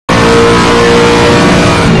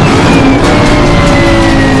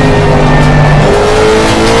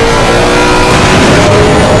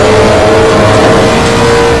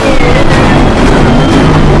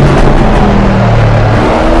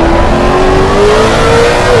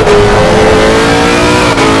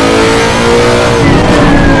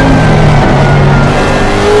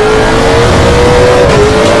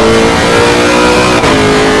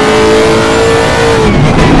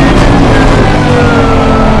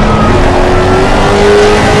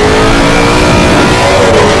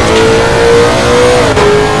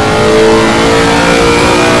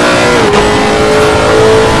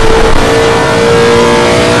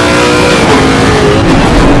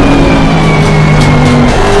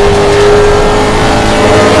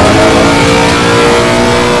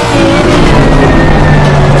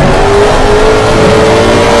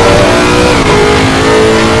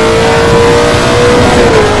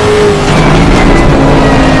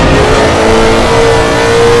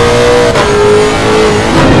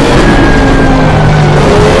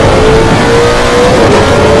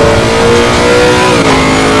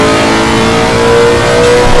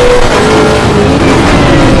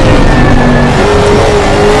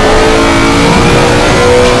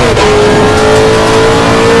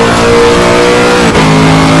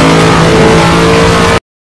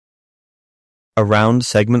Around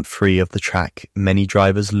segment 3 of the track, many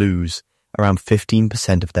drivers lose around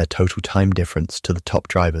 15% of their total time difference to the top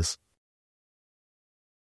drivers.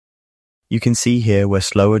 You can see here where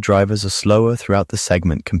slower drivers are slower throughout the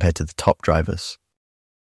segment compared to the top drivers.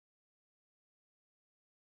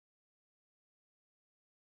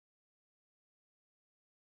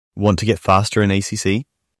 Want to get faster in ACC?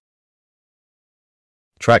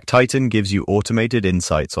 Track Titan gives you automated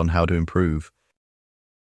insights on how to improve.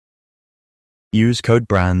 Use code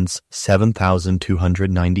BRANDS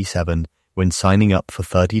 7297 when signing up for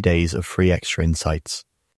 30 days of free extra insights.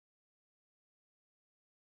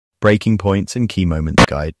 Breaking points and key moments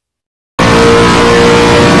guide.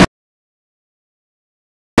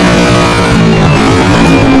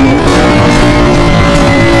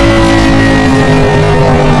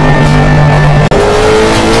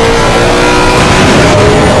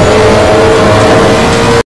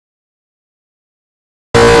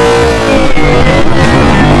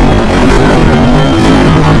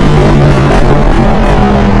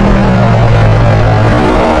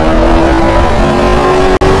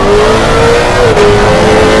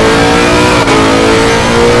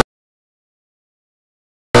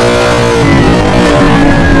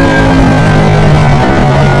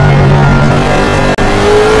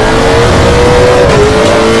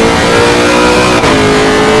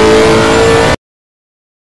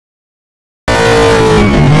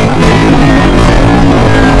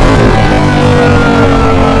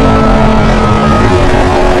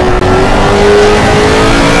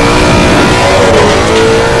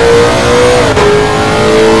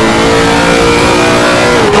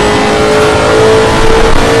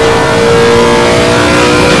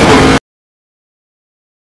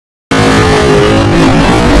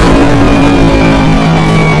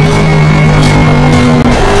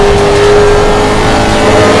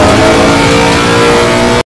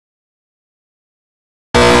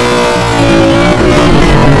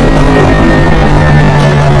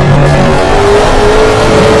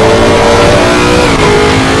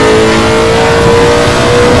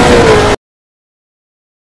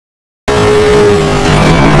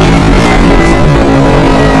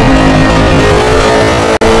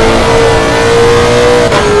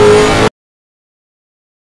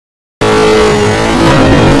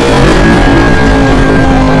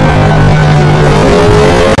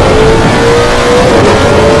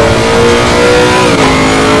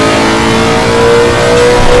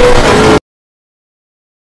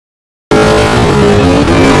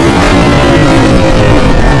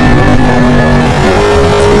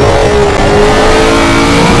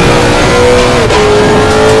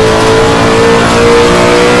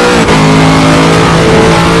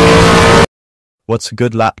 What's a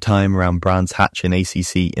good lap time around Brands Hatch in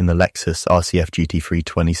ACC in the Lexus RCF GT3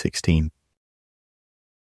 2016?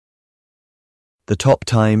 The top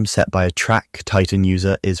time set by a Track Titan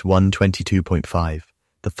user is 1:22.5.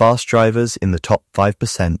 The fast drivers in the top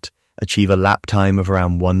 5% achieve a lap time of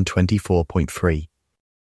around 1:24.3.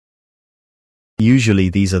 Usually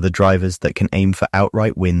these are the drivers that can aim for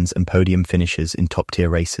outright wins and podium finishes in top-tier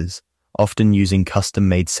races, often using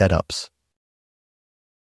custom-made setups.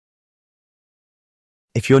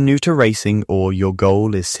 If you're new to racing or your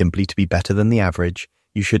goal is simply to be better than the average,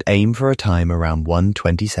 you should aim for a time around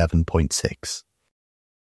 1:27.6.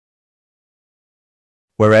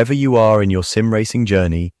 Wherever you are in your sim racing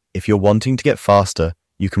journey, if you're wanting to get faster,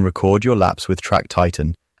 you can record your laps with Track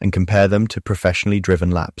Titan and compare them to professionally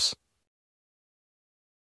driven laps.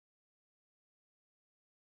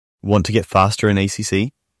 Want to get faster in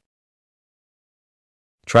ACC?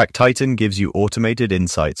 Track Titan gives you automated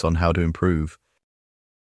insights on how to improve.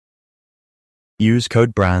 Use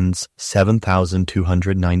code BRANDS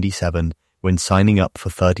 7297 when signing up for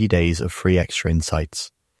 30 days of free extra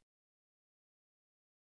insights.